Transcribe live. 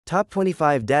Top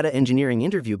 25 Data Engineering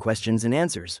Interview Questions and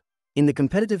Answers. In the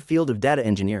competitive field of data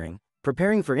engineering,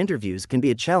 preparing for interviews can be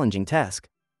a challenging task.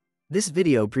 This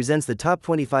video presents the top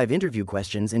 25 interview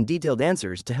questions and detailed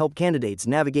answers to help candidates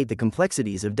navigate the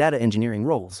complexities of data engineering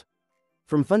roles.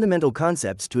 From fundamental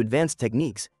concepts to advanced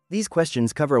techniques, these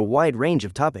questions cover a wide range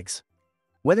of topics.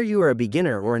 Whether you are a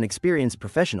beginner or an experienced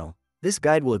professional, this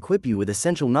guide will equip you with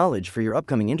essential knowledge for your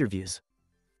upcoming interviews.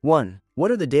 1.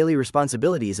 What are the daily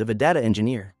responsibilities of a data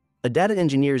engineer? A data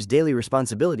engineer's daily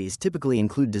responsibilities typically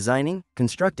include designing,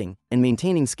 constructing, and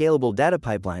maintaining scalable data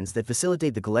pipelines that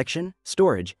facilitate the collection,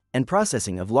 storage, and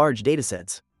processing of large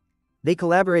datasets. They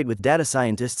collaborate with data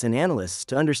scientists and analysts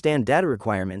to understand data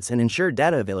requirements and ensure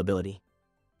data availability.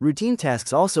 Routine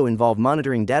tasks also involve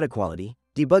monitoring data quality,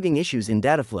 debugging issues in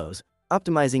data flows,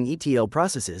 optimizing ETL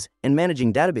processes, and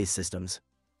managing database systems.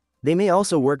 They may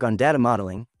also work on data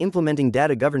modeling, implementing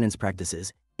data governance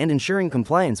practices, and ensuring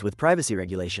compliance with privacy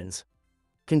regulations.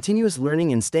 Continuous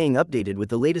learning and staying updated with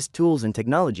the latest tools and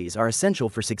technologies are essential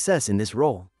for success in this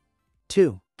role.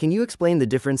 2. Can you explain the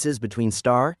differences between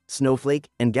star, Snowflake,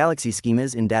 and Galaxy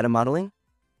schemas in data modeling?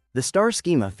 The star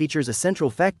schema features a central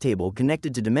fact table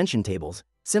connected to dimension tables,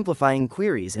 simplifying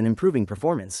queries and improving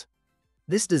performance.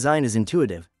 This design is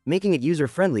intuitive, making it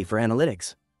user-friendly for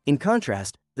analytics. In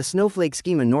contrast, the Snowflake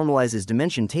schema normalizes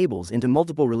dimension tables into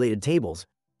multiple related tables,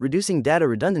 reducing data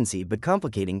redundancy but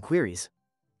complicating queries.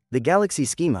 The Galaxy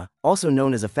schema, also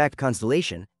known as a fact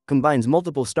constellation, combines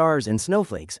multiple stars and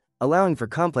snowflakes, allowing for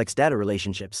complex data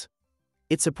relationships.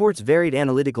 It supports varied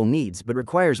analytical needs but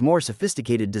requires more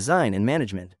sophisticated design and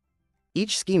management.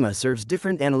 Each schema serves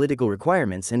different analytical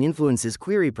requirements and influences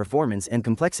query performance and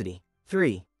complexity.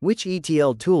 3. Which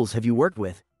ETL tools have you worked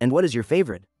with, and what is your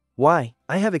favorite? Why?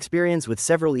 I have experience with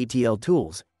several ETL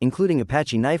tools, including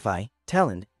Apache NiFi,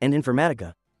 Talend, and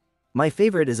Informatica. My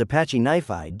favorite is Apache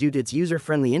NiFi due to its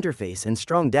user-friendly interface and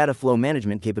strong data flow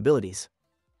management capabilities.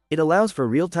 It allows for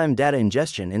real-time data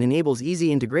ingestion and enables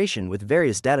easy integration with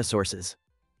various data sources.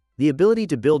 The ability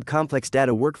to build complex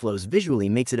data workflows visually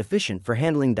makes it efficient for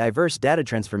handling diverse data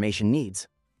transformation needs.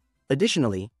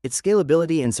 Additionally, its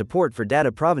scalability and support for data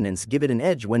provenance give it an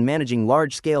edge when managing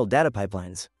large-scale data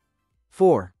pipelines.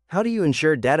 4. How do you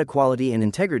ensure data quality and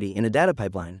integrity in a data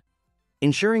pipeline?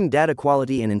 Ensuring data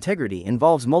quality and integrity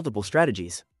involves multiple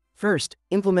strategies. First,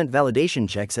 implement validation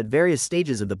checks at various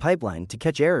stages of the pipeline to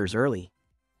catch errors early.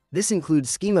 This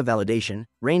includes schema validation,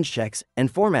 range checks,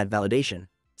 and format validation.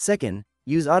 Second,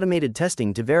 use automated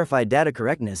testing to verify data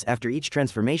correctness after each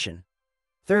transformation.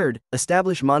 Third,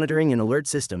 establish monitoring and alert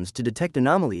systems to detect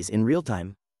anomalies in real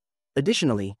time.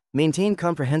 Additionally, maintain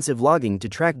comprehensive logging to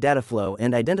track data flow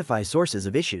and identify sources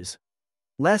of issues.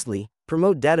 Lastly,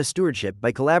 promote data stewardship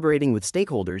by collaborating with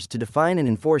stakeholders to define and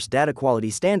enforce data quality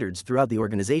standards throughout the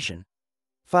organization.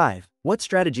 5. What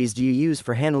strategies do you use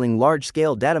for handling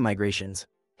large-scale data migrations?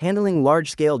 Handling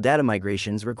large-scale data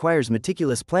migrations requires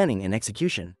meticulous planning and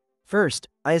execution. First,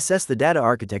 I assess the data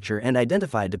architecture and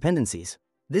identify dependencies.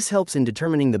 This helps in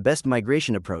determining the best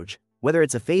migration approach, whether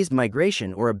it's a phased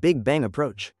migration or a big bang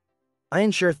approach. I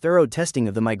ensure thorough testing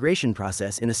of the migration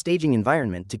process in a staging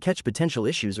environment to catch potential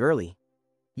issues early.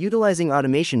 Utilizing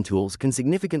automation tools can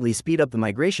significantly speed up the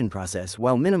migration process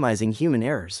while minimizing human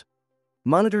errors.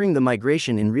 Monitoring the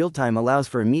migration in real time allows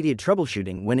for immediate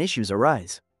troubleshooting when issues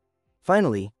arise.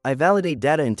 Finally, I validate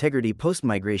data integrity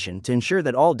post-migration to ensure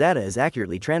that all data is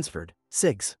accurately transferred.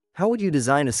 6. How would you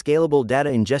design a scalable data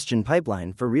ingestion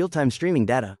pipeline for real-time streaming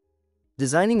data?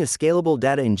 Designing a scalable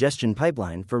data ingestion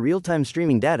pipeline for real-time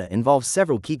streaming data involves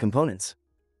several key components.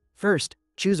 First,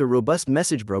 choose a robust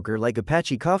message broker like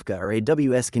Apache Kafka or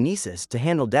AWS Kinesis to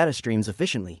handle data streams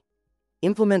efficiently.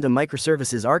 Implement a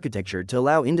microservices architecture to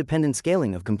allow independent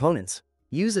scaling of components.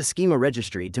 Use a schema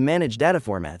registry to manage data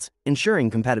formats, ensuring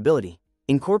compatibility.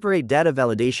 Incorporate data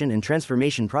validation and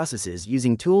transformation processes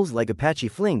using tools like Apache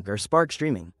Flink or Spark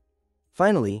Streaming.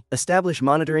 Finally, establish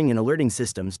monitoring and alerting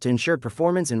systems to ensure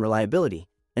performance and reliability,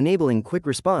 enabling quick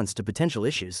response to potential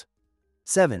issues.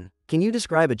 7. Can you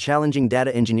describe a challenging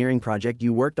data engineering project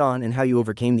you worked on and how you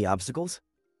overcame the obstacles?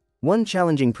 One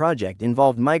challenging project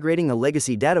involved migrating a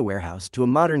legacy data warehouse to a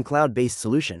modern cloud-based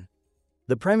solution.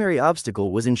 The primary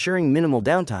obstacle was ensuring minimal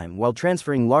downtime while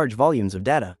transferring large volumes of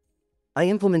data. I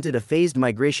implemented a phased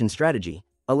migration strategy,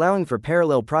 allowing for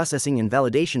parallel processing and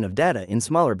validation of data in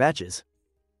smaller batches.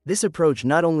 This approach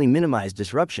not only minimized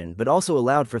disruption but also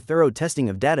allowed for thorough testing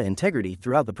of data integrity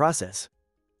throughout the process.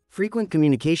 Frequent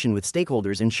communication with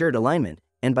stakeholders ensured alignment,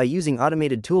 and by using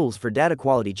automated tools for data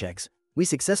quality checks, we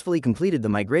successfully completed the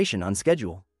migration on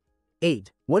schedule.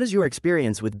 8. What is your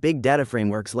experience with big data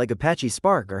frameworks like Apache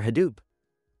Spark or Hadoop?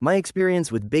 My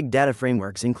experience with big data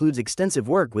frameworks includes extensive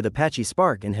work with Apache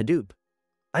Spark and Hadoop.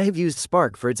 I have used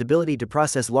Spark for its ability to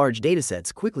process large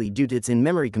datasets quickly due to its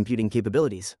in-memory computing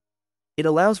capabilities. It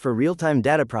allows for real-time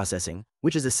data processing,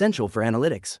 which is essential for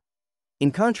analytics.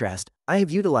 In contrast, I have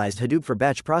utilized Hadoop for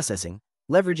batch processing,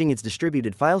 leveraging its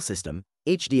distributed file system,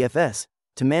 HDFS,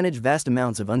 to manage vast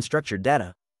amounts of unstructured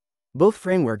data. Both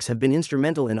frameworks have been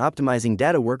instrumental in optimizing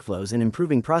data workflows and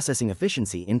improving processing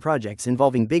efficiency in projects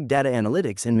involving big data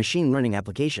analytics and machine learning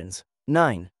applications.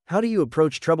 9. How do you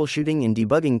approach troubleshooting and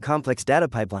debugging complex data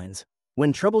pipelines?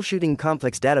 When troubleshooting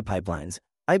complex data pipelines,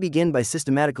 I begin by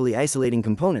systematically isolating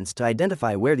components to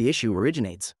identify where the issue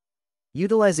originates.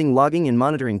 Utilizing logging and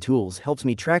monitoring tools helps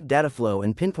me track data flow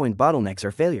and pinpoint bottlenecks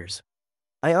or failures.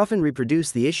 I often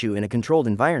reproduce the issue in a controlled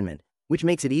environment, which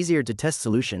makes it easier to test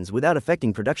solutions without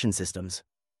affecting production systems.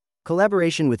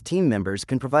 Collaboration with team members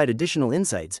can provide additional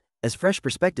insights, as fresh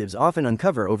perspectives often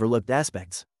uncover overlooked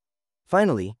aspects.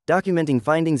 Finally, documenting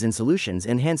findings and solutions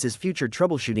enhances future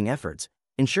troubleshooting efforts,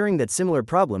 ensuring that similar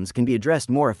problems can be addressed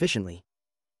more efficiently.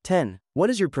 10. What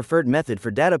is your preferred method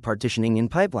for data partitioning in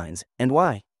pipelines, and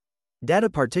why? Data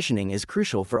partitioning is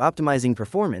crucial for optimizing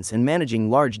performance and managing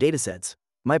large datasets.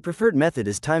 My preferred method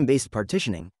is time-based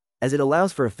partitioning, as it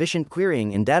allows for efficient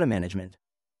querying and data management.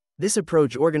 This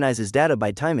approach organizes data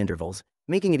by time intervals,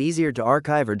 making it easier to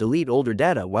archive or delete older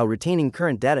data while retaining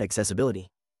current data accessibility.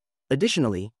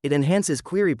 Additionally, it enhances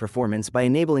query performance by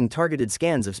enabling targeted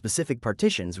scans of specific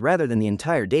partitions rather than the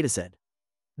entire dataset.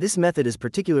 This method is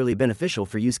particularly beneficial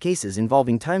for use cases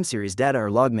involving time series data or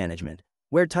log management,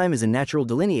 where time is a natural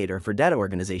delineator for data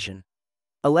organization.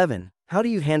 11. How do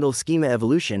you handle schema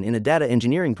evolution in a data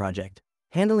engineering project?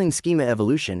 Handling schema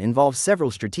evolution involves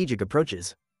several strategic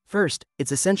approaches. First,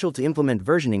 it's essential to implement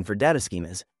versioning for data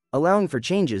schemas, allowing for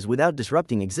changes without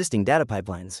disrupting existing data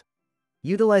pipelines.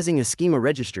 Utilizing a schema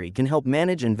registry can help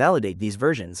manage and validate these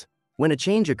versions. When a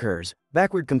change occurs,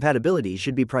 backward compatibility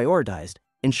should be prioritized,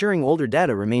 ensuring older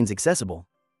data remains accessible.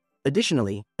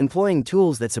 Additionally, employing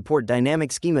tools that support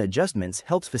dynamic schema adjustments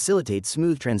helps facilitate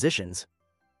smooth transitions.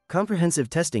 Comprehensive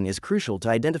testing is crucial to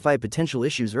identify potential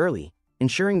issues early,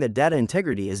 ensuring that data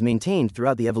integrity is maintained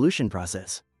throughout the evolution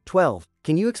process. 12.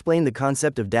 Can you explain the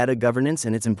concept of data governance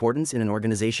and its importance in an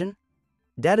organization?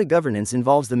 Data governance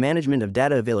involves the management of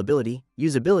data availability,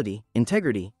 usability,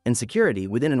 integrity, and security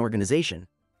within an organization.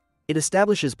 It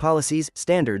establishes policies,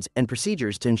 standards, and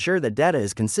procedures to ensure that data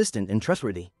is consistent and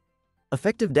trustworthy.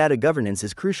 Effective data governance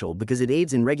is crucial because it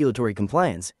aids in regulatory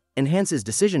compliance, enhances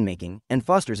decision-making, and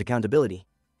fosters accountability.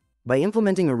 By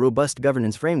implementing a robust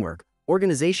governance framework,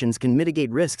 organizations can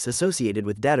mitigate risks associated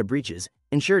with data breaches,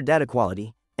 ensure data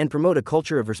quality, and promote a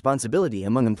culture of responsibility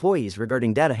among employees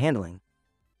regarding data handling.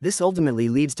 This ultimately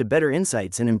leads to better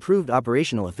insights and improved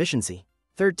operational efficiency.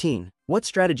 13. What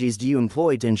strategies do you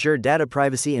employ to ensure data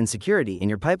privacy and security in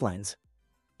your pipelines?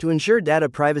 To ensure data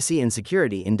privacy and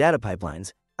security in data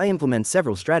pipelines, I implement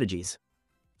several strategies.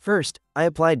 First, I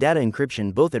apply data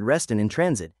encryption both at rest and in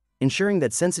transit, ensuring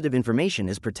that sensitive information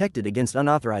is protected against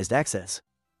unauthorized access.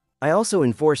 I also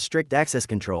enforce strict access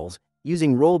controls,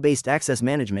 using role-based access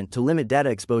management to limit data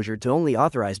exposure to only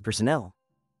authorized personnel.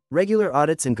 Regular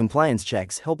audits and compliance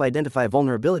checks help identify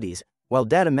vulnerabilities, while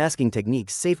data masking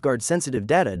techniques safeguard sensitive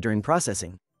data during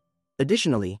processing.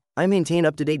 Additionally, I maintain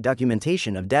up-to-date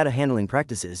documentation of data handling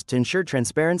practices to ensure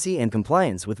transparency and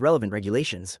compliance with relevant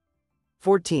regulations.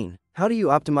 14. How do you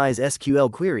optimize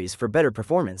SQL queries for better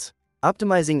performance?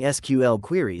 Optimizing SQL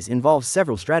queries involves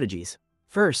several strategies.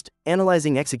 First,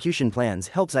 analyzing execution plans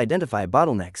helps identify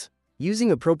bottlenecks.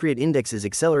 Using appropriate indexes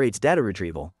accelerates data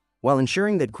retrieval, while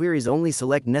ensuring that queries only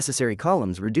select necessary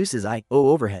columns reduces I/O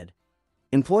overhead.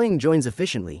 Employing joins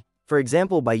efficiently, for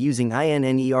example by using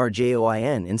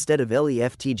INNERJOIN instead of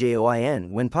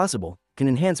LEFTJOIN when possible, can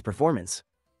enhance performance.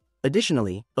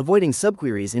 Additionally, avoiding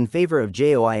subqueries in favor of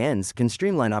JOINs can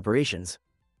streamline operations.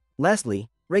 Lastly,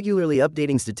 regularly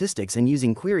updating statistics and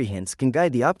using query hints can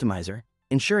guide the optimizer,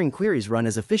 ensuring queries run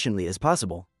as efficiently as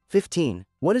possible. 15.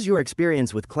 What is your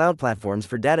experience with cloud platforms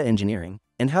for data engineering,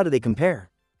 and how do they compare?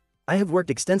 I have worked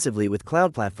extensively with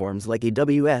cloud platforms like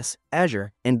AWS,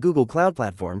 Azure, and Google Cloud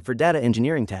Platform for data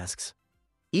engineering tasks.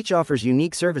 Each offers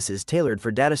unique services tailored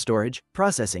for data storage,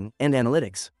 processing, and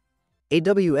analytics.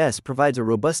 AWS provides a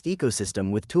robust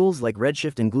ecosystem with tools like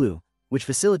Redshift and Glue, which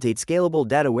facilitate scalable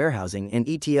data warehousing and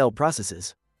ETL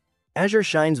processes. Azure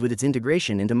shines with its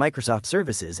integration into Microsoft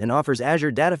services and offers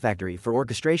Azure Data Factory for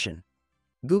orchestration.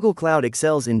 Google Cloud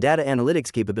excels in data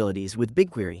analytics capabilities with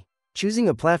BigQuery. Choosing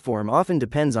a platform often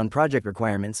depends on project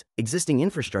requirements, existing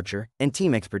infrastructure, and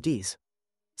team expertise.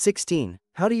 16.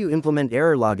 How do you implement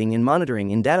error logging and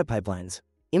monitoring in data pipelines?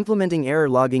 Implementing error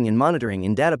logging and monitoring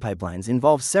in data pipelines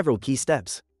involves several key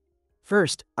steps.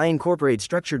 First, I incorporate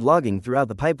structured logging throughout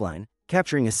the pipeline,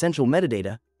 capturing essential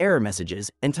metadata, error messages,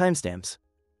 and timestamps.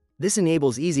 This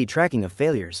enables easy tracking of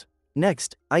failures.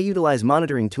 Next, I utilize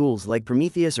monitoring tools like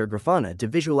Prometheus or Grafana to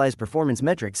visualize performance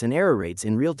metrics and error rates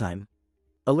in real time.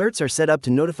 Alerts are set up to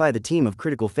notify the team of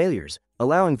critical failures,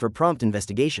 allowing for prompt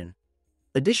investigation.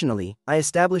 Additionally, I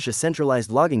establish a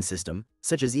centralized logging system,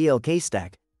 such as ELK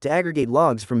stack, to aggregate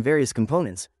logs from various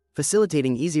components,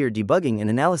 facilitating easier debugging and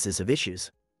analysis of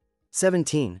issues.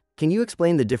 17. Can you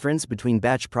explain the difference between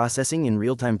batch processing and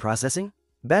real-time processing?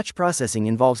 Batch processing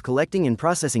involves collecting and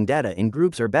processing data in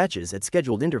groups or batches at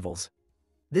scheduled intervals.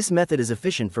 This method is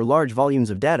efficient for large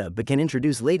volumes of data but can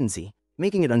introduce latency,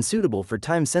 making it unsuitable for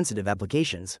time-sensitive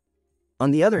applications. On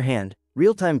the other hand,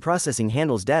 real-time processing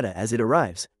handles data as it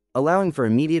arrives, allowing for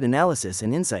immediate analysis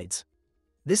and insights.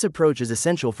 This approach is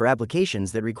essential for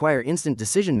applications that require instant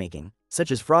decision-making,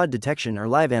 such as fraud detection or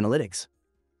live analytics.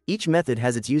 Each method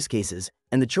has its use cases,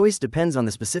 and the choice depends on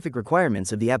the specific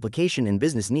requirements of the application and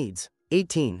business needs.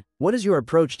 18. What is your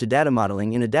approach to data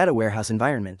modeling in a data warehouse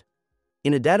environment?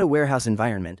 In a data warehouse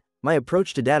environment, my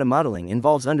approach to data modeling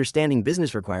involves understanding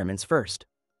business requirements first.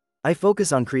 I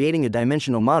focus on creating a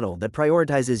dimensional model that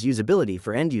prioritizes usability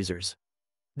for end users.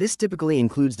 This typically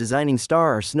includes designing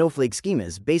star or Snowflake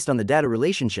schemas based on the data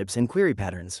relationships and query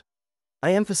patterns.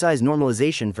 I emphasize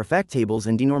normalization for fact tables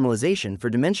and denormalization for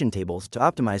dimension tables to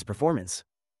optimize performance.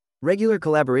 Regular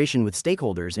collaboration with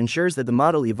stakeholders ensures that the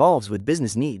model evolves with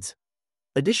business needs.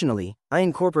 Additionally, I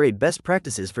incorporate best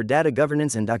practices for data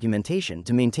governance and documentation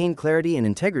to maintain clarity and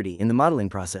integrity in the modeling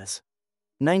process.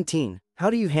 19. How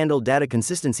do you handle data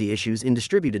consistency issues in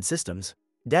distributed systems?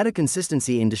 Data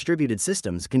consistency in distributed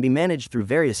systems can be managed through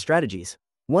various strategies.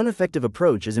 One effective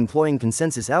approach is employing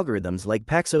consensus algorithms like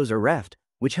Paxos or Raft,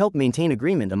 which help maintain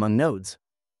agreement among nodes.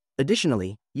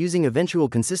 Additionally, using eventual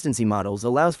consistency models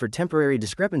allows for temporary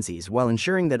discrepancies while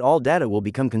ensuring that all data will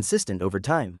become consistent over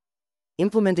time.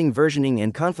 Implementing versioning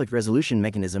and conflict resolution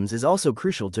mechanisms is also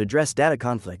crucial to address data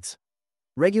conflicts.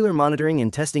 Regular monitoring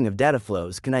and testing of data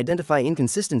flows can identify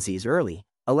inconsistencies early,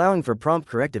 allowing for prompt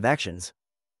corrective actions.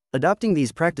 Adopting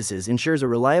these practices ensures a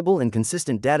reliable and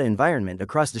consistent data environment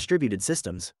across distributed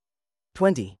systems.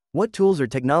 20. What tools or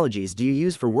technologies do you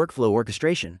use for workflow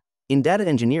orchestration? In data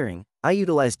engineering, I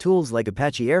utilize tools like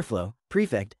Apache Airflow,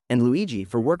 Prefect, and Luigi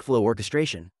for workflow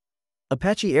orchestration.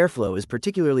 Apache Airflow is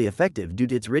particularly effective due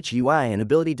to its rich UI and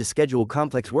ability to schedule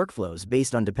complex workflows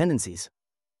based on dependencies.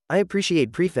 I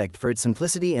appreciate Prefect for its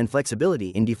simplicity and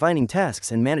flexibility in defining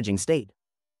tasks and managing state.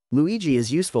 Luigi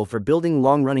is useful for building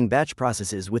long-running batch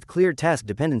processes with clear task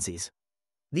dependencies.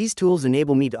 These tools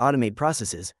enable me to automate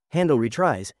processes, handle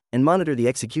retries, and monitor the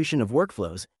execution of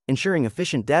workflows, ensuring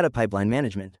efficient data pipeline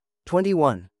management.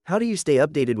 21. How do you stay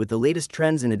updated with the latest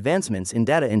trends and advancements in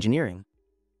data engineering?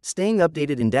 Staying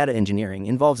updated in data engineering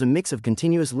involves a mix of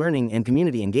continuous learning and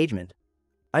community engagement.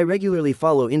 I regularly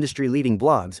follow industry-leading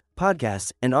blogs,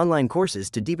 podcasts, and online courses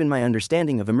to deepen my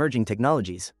understanding of emerging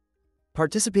technologies.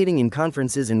 Participating in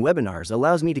conferences and webinars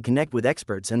allows me to connect with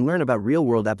experts and learn about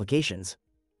real-world applications.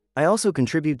 I also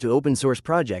contribute to open-source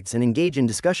projects and engage in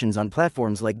discussions on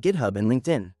platforms like GitHub and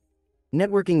LinkedIn.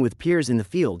 Networking with peers in the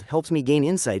field helps me gain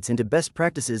insights into best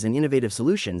practices and innovative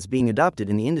solutions being adopted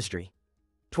in the industry.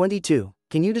 22.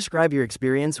 Can you describe your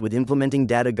experience with implementing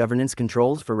data governance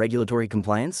controls for regulatory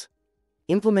compliance?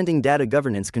 Implementing data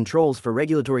governance controls for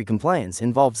regulatory compliance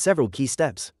involved several key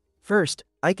steps. First,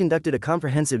 I conducted a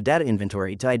comprehensive data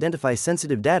inventory to identify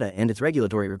sensitive data and its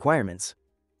regulatory requirements.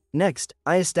 Next,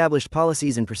 I established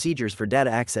policies and procedures for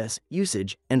data access,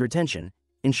 usage, and retention,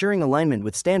 ensuring alignment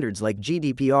with standards like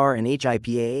GDPR and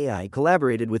HIPAA. I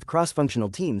collaborated with cross-functional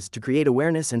teams to create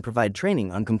awareness and provide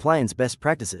training on compliance best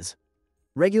practices.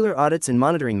 Regular audits and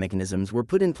monitoring mechanisms were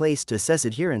put in place to assess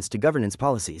adherence to governance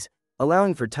policies,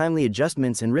 allowing for timely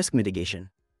adjustments and risk mitigation.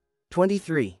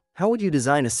 23. How would you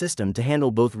design a system to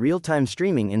handle both real-time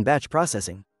streaming and batch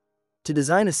processing? To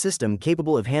design a system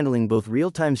capable of handling both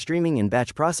real-time streaming and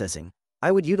batch processing,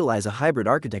 I would utilize a hybrid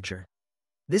architecture.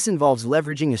 This involves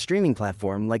leveraging a streaming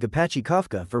platform like Apache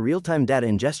Kafka for real-time data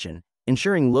ingestion,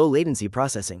 ensuring low latency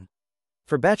processing.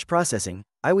 For batch processing,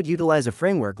 I would utilize a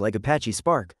framework like Apache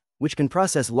Spark, which can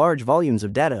process large volumes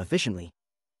of data efficiently.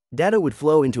 Data would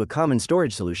flow into a common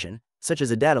storage solution, such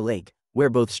as a data lake, where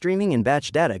both streaming and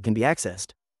batch data can be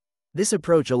accessed. This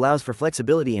approach allows for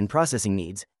flexibility in processing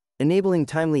needs, enabling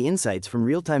timely insights from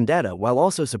real-time data while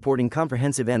also supporting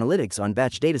comprehensive analytics on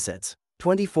batch datasets.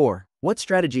 24. What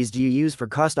strategies do you use for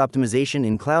cost optimization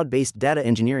in cloud-based data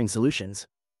engineering solutions?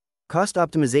 Cost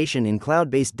optimization in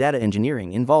cloud-based data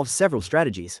engineering involves several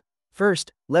strategies.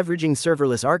 First, leveraging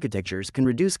serverless architectures can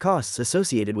reduce costs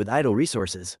associated with idle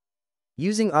resources.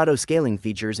 Using auto-scaling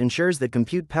features ensures that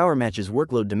compute power matches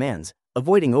workload demands,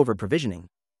 avoiding over-provisioning.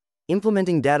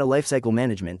 Implementing data lifecycle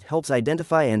management helps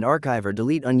identify and archive or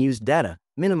delete unused data,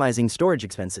 minimizing storage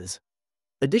expenses.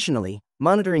 Additionally,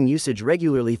 monitoring usage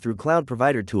regularly through cloud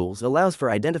provider tools allows for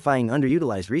identifying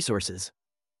underutilized resources.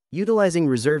 Utilizing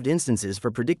reserved instances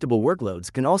for predictable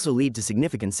workloads can also lead to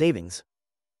significant savings.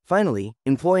 Finally,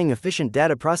 employing efficient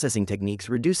data processing techniques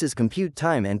reduces compute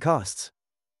time and costs.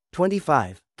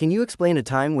 25. Can you explain a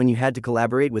time when you had to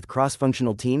collaborate with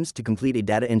cross-functional teams to complete a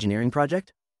data engineering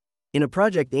project? In a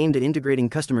project aimed at integrating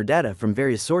customer data from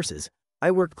various sources,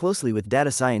 I worked closely with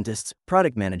data scientists,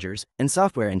 product managers, and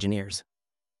software engineers.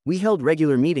 We held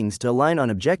regular meetings to align on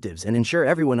objectives and ensure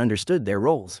everyone understood their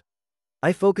roles.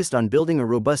 I focused on building a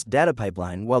robust data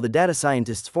pipeline while the data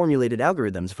scientists formulated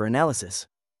algorithms for analysis.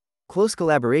 Close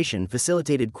collaboration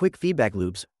facilitated quick feedback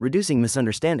loops, reducing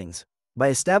misunderstandings. By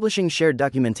establishing shared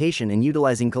documentation and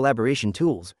utilizing collaboration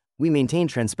tools, we maintained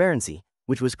transparency,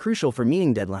 which was crucial for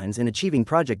meeting deadlines and achieving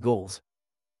project goals.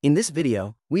 In this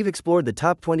video, we've explored the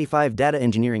top 25 data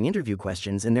engineering interview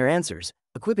questions and their answers,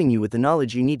 equipping you with the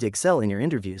knowledge you need to excel in your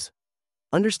interviews.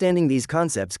 Understanding these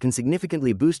concepts can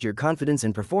significantly boost your confidence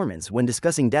and performance when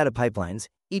discussing data pipelines,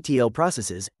 ETL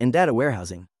processes, and data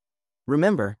warehousing.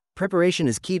 Remember, preparation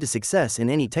is key to success in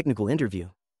any technical interview.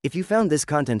 If you found this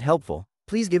content helpful,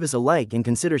 please give us a like and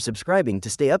consider subscribing to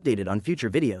stay updated on future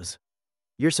videos.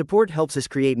 Your support helps us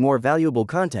create more valuable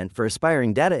content for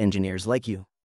aspiring data engineers like you.